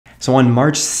So on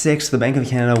March 6th, the Bank of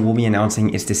Canada will be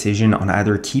announcing its decision on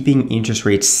either keeping interest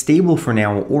rates stable for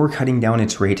now or cutting down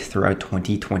its rate throughout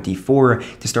 2024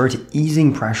 to start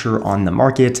easing pressure on the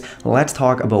market. Let's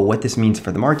talk about what this means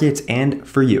for the markets and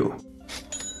for you.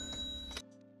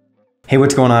 Hey,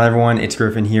 what's going on everyone? It's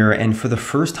Griffin here, and for the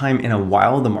first time in a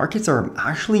while, the markets are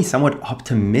actually somewhat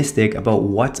optimistic about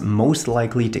what's most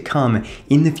likely to come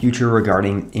in the future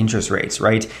regarding interest rates,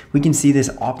 right? We can see this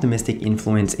optimistic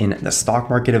influence in the stock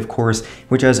market, of course,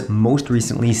 which has most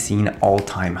recently seen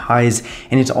all-time highs,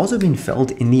 and it's also been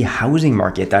felt in the housing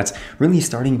market that's really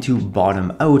starting to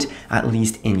bottom out, at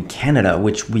least in Canada,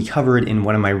 which we covered in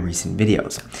one of my recent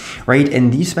videos, right?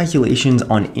 And these speculations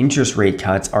on interest rate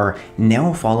cuts are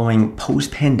now following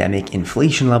post-pandemic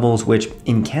inflation levels, which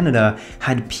in Canada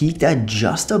had peaked at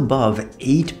just above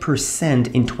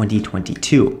 8% in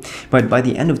 2022, but by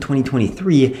the end of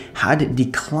 2023 had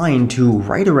declined to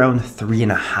right around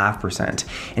 3.5%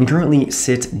 and currently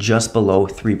sits just below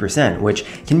 3%, which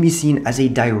can be seen as a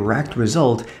direct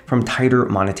result from tighter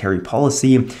monetary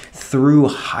policy through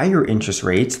higher interest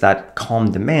rates that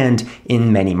calm demand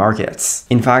in many markets.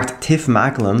 In fact, Tiff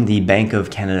Macklem, the Bank of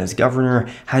Canada's governor,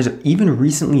 has even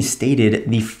recently stated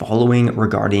the following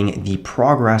regarding the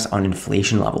progress on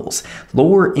inflation levels.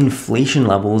 Lower inflation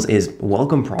levels is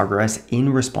welcome progress in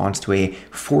response to a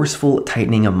forceful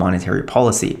tightening of monetary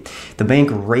policy. The bank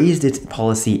raised its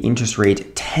policy interest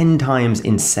rate 10 times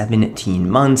in 17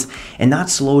 months, and that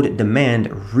slowed demand,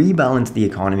 rebalanced the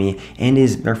economy, and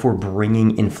is therefore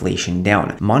bringing inflation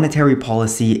down. Monetary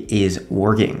policy is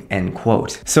working, end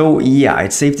quote. So yeah,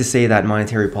 it's safe to say that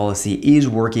monetary policy is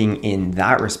working in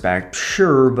that respect,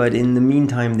 sure, but in the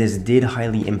meantime, this did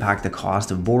highly impact the cost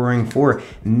of borrowing for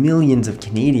millions of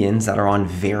Canadians that are on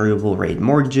variable rate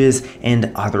mortgages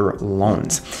and other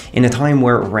loans. In a time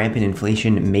where rampant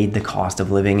inflation made the cost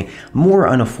of living more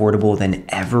unaffordable than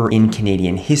ever in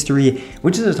Canadian history,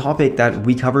 which is a topic that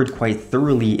we covered quite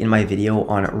thoroughly in my video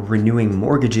on renewing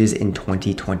mortgages in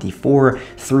 2024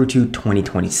 through to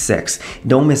 2026.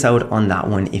 Don't miss out on that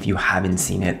one if you haven't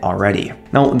seen it already.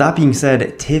 Now, that being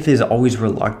said, Tiff is always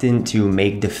reluctant to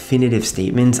make definitive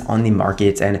statements on the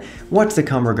markets and what's to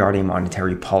come regarding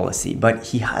monetary policy, but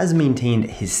he has maintained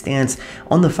his stance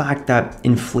on the fact that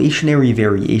inflationary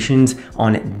variations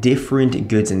on different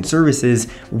goods and services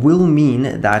will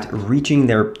mean that reaching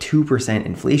their 2%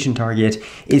 inflation target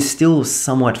is still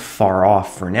somewhat far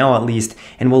off for now at least,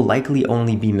 and will likely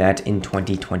only be met in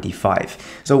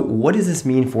 2025. So what does this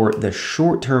mean for the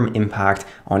short-term impact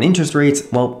on interest rates?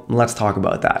 Well, let's talk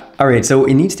about that. All right, so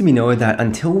it needs to be noted that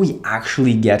until we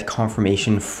actually get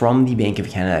confirmation from the Bank of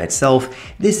Canada itself,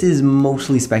 this is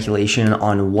mostly speculation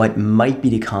on what might be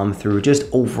to come through just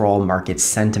overall market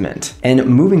sentiment. And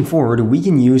moving forward, we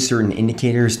can use certain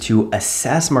indicators to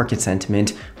assess market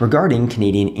sentiment regarding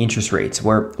Canadian interest rates,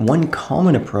 where one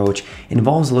common approach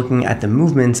involves looking at the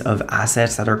movements of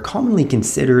assets that are commonly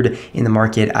considered in the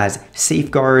market as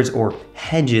safeguards or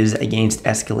hedges against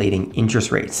escalating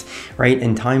interest rates, right?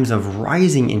 In times of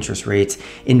rising interest rates,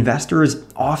 investors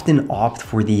often opt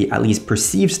for the at least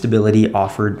perceived stability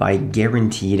offered by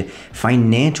guaranteed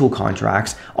financial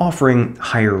contracts offering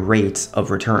higher rates of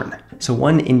return. So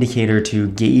one indicator to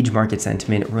gauge market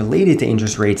sentiment related to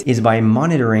interest rates is by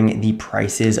monitoring the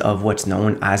prices of what's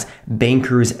known as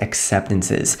bankers'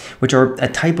 acceptances, which are a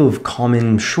type of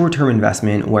common short-term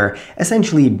investment where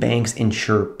essentially banks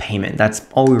ensure payment. That's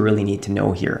all we really need to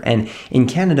know here. And in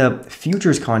Canada,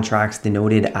 futures contracts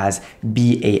denoted as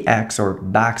BAX or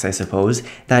BAX, I suppose,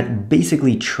 that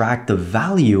basically track the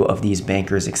value of these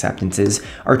bankers' acceptances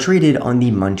are traded on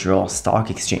the Montreal Stock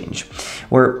Exchange,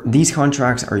 where these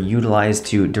contracts are utilized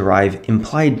to derive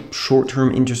implied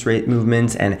short-term interest rate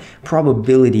movements and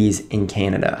probabilities in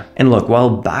Canada. And look, while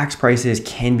BAX prices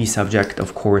can be subject,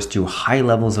 of course, to high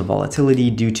levels of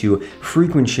volatility due to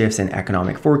frequent shifts in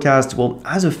economic forecasts, well,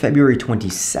 as of February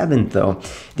 27th, though,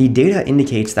 the data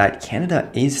indicates that Canada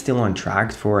is still on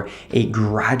track for a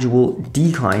gradual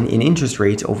decline in interest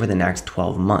rates over the next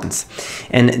 12 months.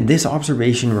 And this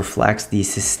observation reflects the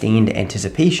sustained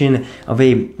anticipation of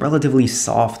a relatively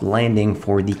soft landing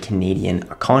for the Canadian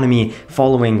economy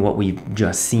following what we've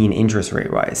just seen interest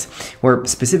rate wise, where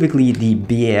specifically the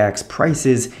BAX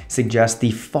prices suggest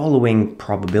the following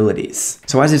probabilities.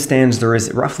 So as it stands, there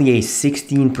is roughly a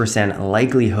 16%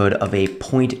 likelihood of a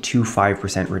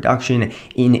 0.25% reduction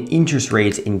in interest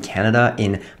rates in Canada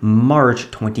in March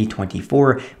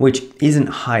 2024, which isn't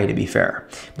high to be fair,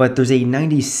 but there's a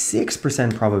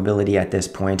 96% probability at this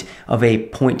point of a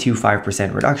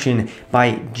 0.25% reduction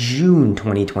by June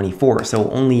 2024, so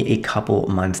only only a couple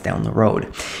months down the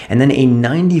road. And then a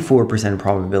 94%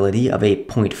 probability of a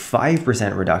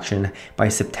 0.5% reduction by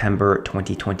September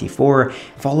 2024,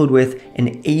 followed with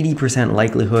an 80%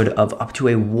 likelihood of up to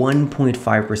a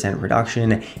 1.5%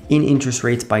 reduction in interest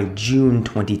rates by June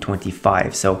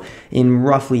 2025. So in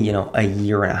roughly, a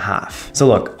year and a half. So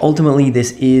look, ultimately,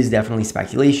 this is definitely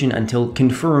speculation until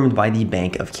confirmed by the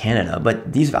Bank of Canada,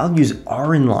 but these values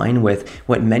are in line with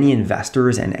what many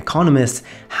investors and economists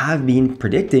have been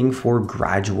predicting for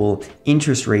gradual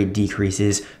interest rate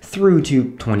decreases through to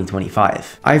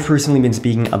 2025. I've personally been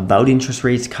speaking about interest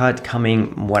rates cut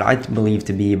coming what I believe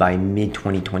to be by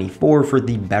mid-2024 for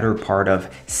the better part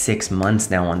of 6 months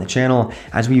now on the channel,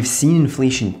 as we've seen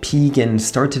inflation peak and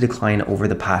start to decline over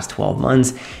the past 12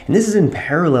 months. And this is in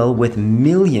parallel with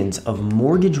millions of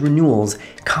mortgage renewals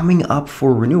coming up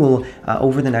for renewal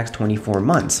over the next 24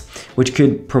 months, which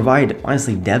could provide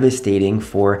honestly devastating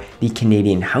for the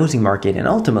Canadian housing market and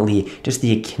ultimately just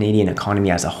the Canadian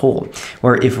economy as a whole,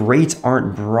 where if rates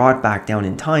aren't brought back down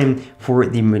in time for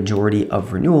the majority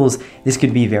of renewals, this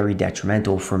could be very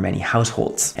detrimental for many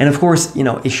households. And of course,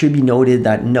 it should be noted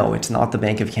that no, it's not the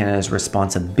Bank of Canada's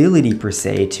responsibility per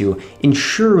se to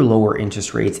ensure lower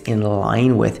interest rates in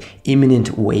line with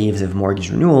imminent waves of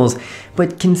mortgage renewals,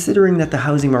 but considering that the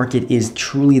housing market is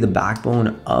truly the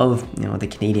backbone of the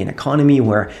Canadian economy,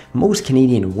 where most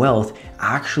Canadian wealth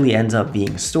actually ends up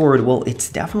being stored, well, it's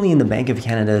definitely in the Bank of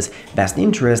Canada's best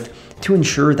interest to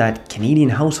ensure that Canadian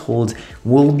households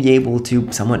will be able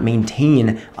to somewhat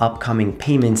maintain upcoming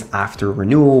payments after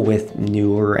renewal with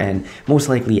newer and most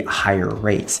likely higher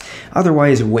rates.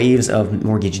 Otherwise, waves of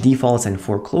mortgage defaults and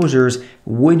foreclosures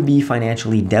would be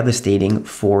financially devastating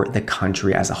for the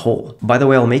country as a whole. By the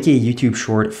way, I'll make a YouTube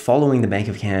short following the Bank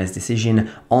of Canada's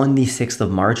decision on the 6th of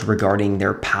March regarding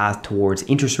their path towards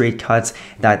interest rate cuts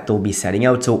that they'll be setting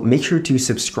out. So make sure to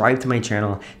subscribe to my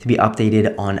channel to be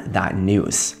updated on that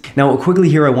news. Now, quickly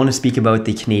here, I want to speak about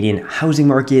the Canadian housing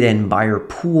market and buyer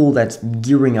pool that's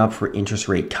gearing up for interest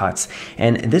rate cuts.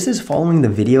 And this is following the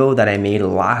video that I made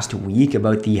last week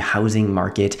about the housing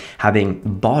market having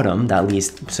bottomed, at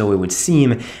least so it would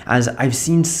seem, as I've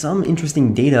seen some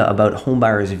interesting data about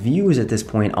homebuyers' views at this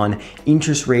point on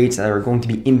interest rates that are going to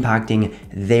be impacting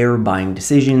their buying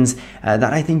decisions that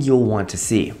I think you'll want to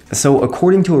see. So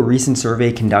according to a recent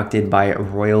survey conducted by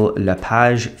Royal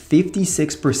LePage,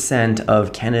 56%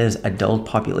 of Canada's adult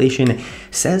population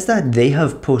says that they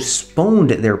have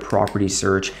postponed their property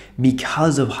search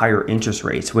because of higher interest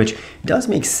rates, which does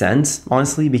make sense,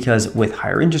 honestly, because with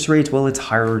higher interest rates, well, it's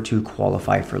harder to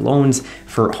qualify for loans,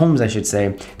 for homes, I should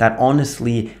say, that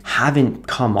honestly haven't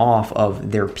come off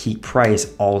of their peak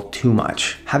price all too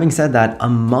much. Having said that,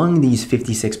 among these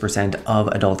 56% of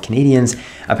adult Canadians,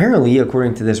 apparently,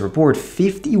 according to this report,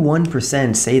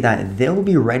 51% say that they'll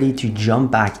be ready to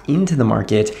jump back into the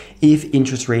market if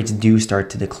interest rates do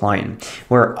start to decline,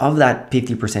 where of that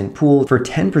 50% pool, for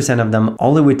 10% of them,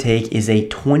 all it would take is a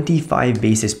 25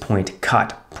 basis point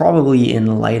cut, probably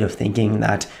in light of thinking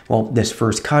that, well, this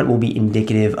first cut will be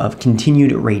indicative of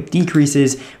continued rate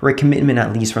decreases or a commitment,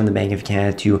 at least from the Bank of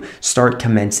Canada, to start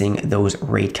commencing those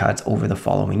rate cuts over the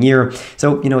following year.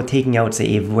 So, taking out,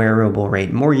 say, a variable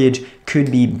rate mortgage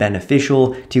could be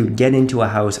beneficial to get into a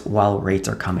house while rates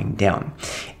are coming down.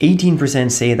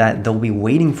 18% say that they'll be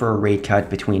waiting for a rate cut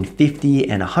between 50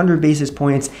 and 100 basis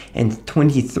points, and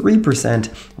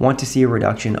 23% want to see a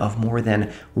reduction of more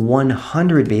than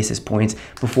 100 basis points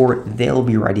before they'll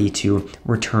be ready to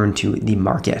return to the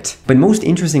market. But most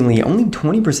interestingly, only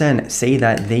 20% say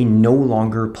that they no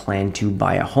longer plan to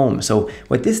buy a home. So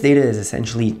what this data is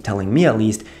essentially telling me, at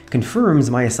least, confirms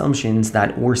my assumptions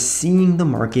that we're seeing the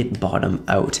market bottom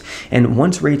out. And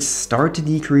once rates start to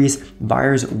decrease,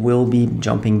 buyers will be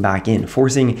jumping back in,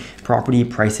 forcing property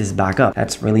prices back up.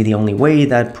 That's really the only way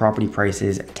that property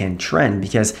prices can trend,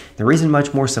 because there isn't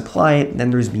much more supply than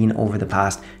there's been over the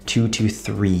past 2 to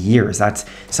 3 years. That's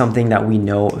something that we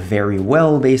know very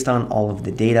well based on all of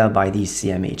the data by the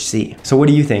CMHC. So what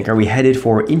do you think? Are we headed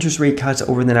for interest rate cuts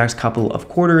over the next couple of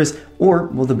quarters, or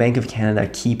will the Bank of Canada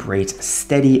keep rates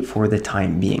steady for the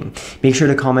time being? Make sure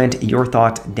to comment your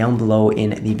thoughts down below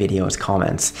in the video's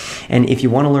comments. And if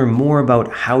you want to learn more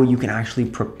about how you can actually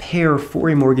prepare for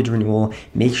a mortgage renewal,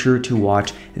 make sure to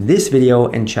watch this video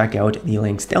and check out the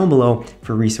links down below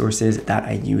for resources that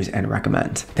I use and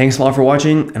recommend. Thanks a lot for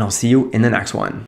watching, and I'll see you in the next one.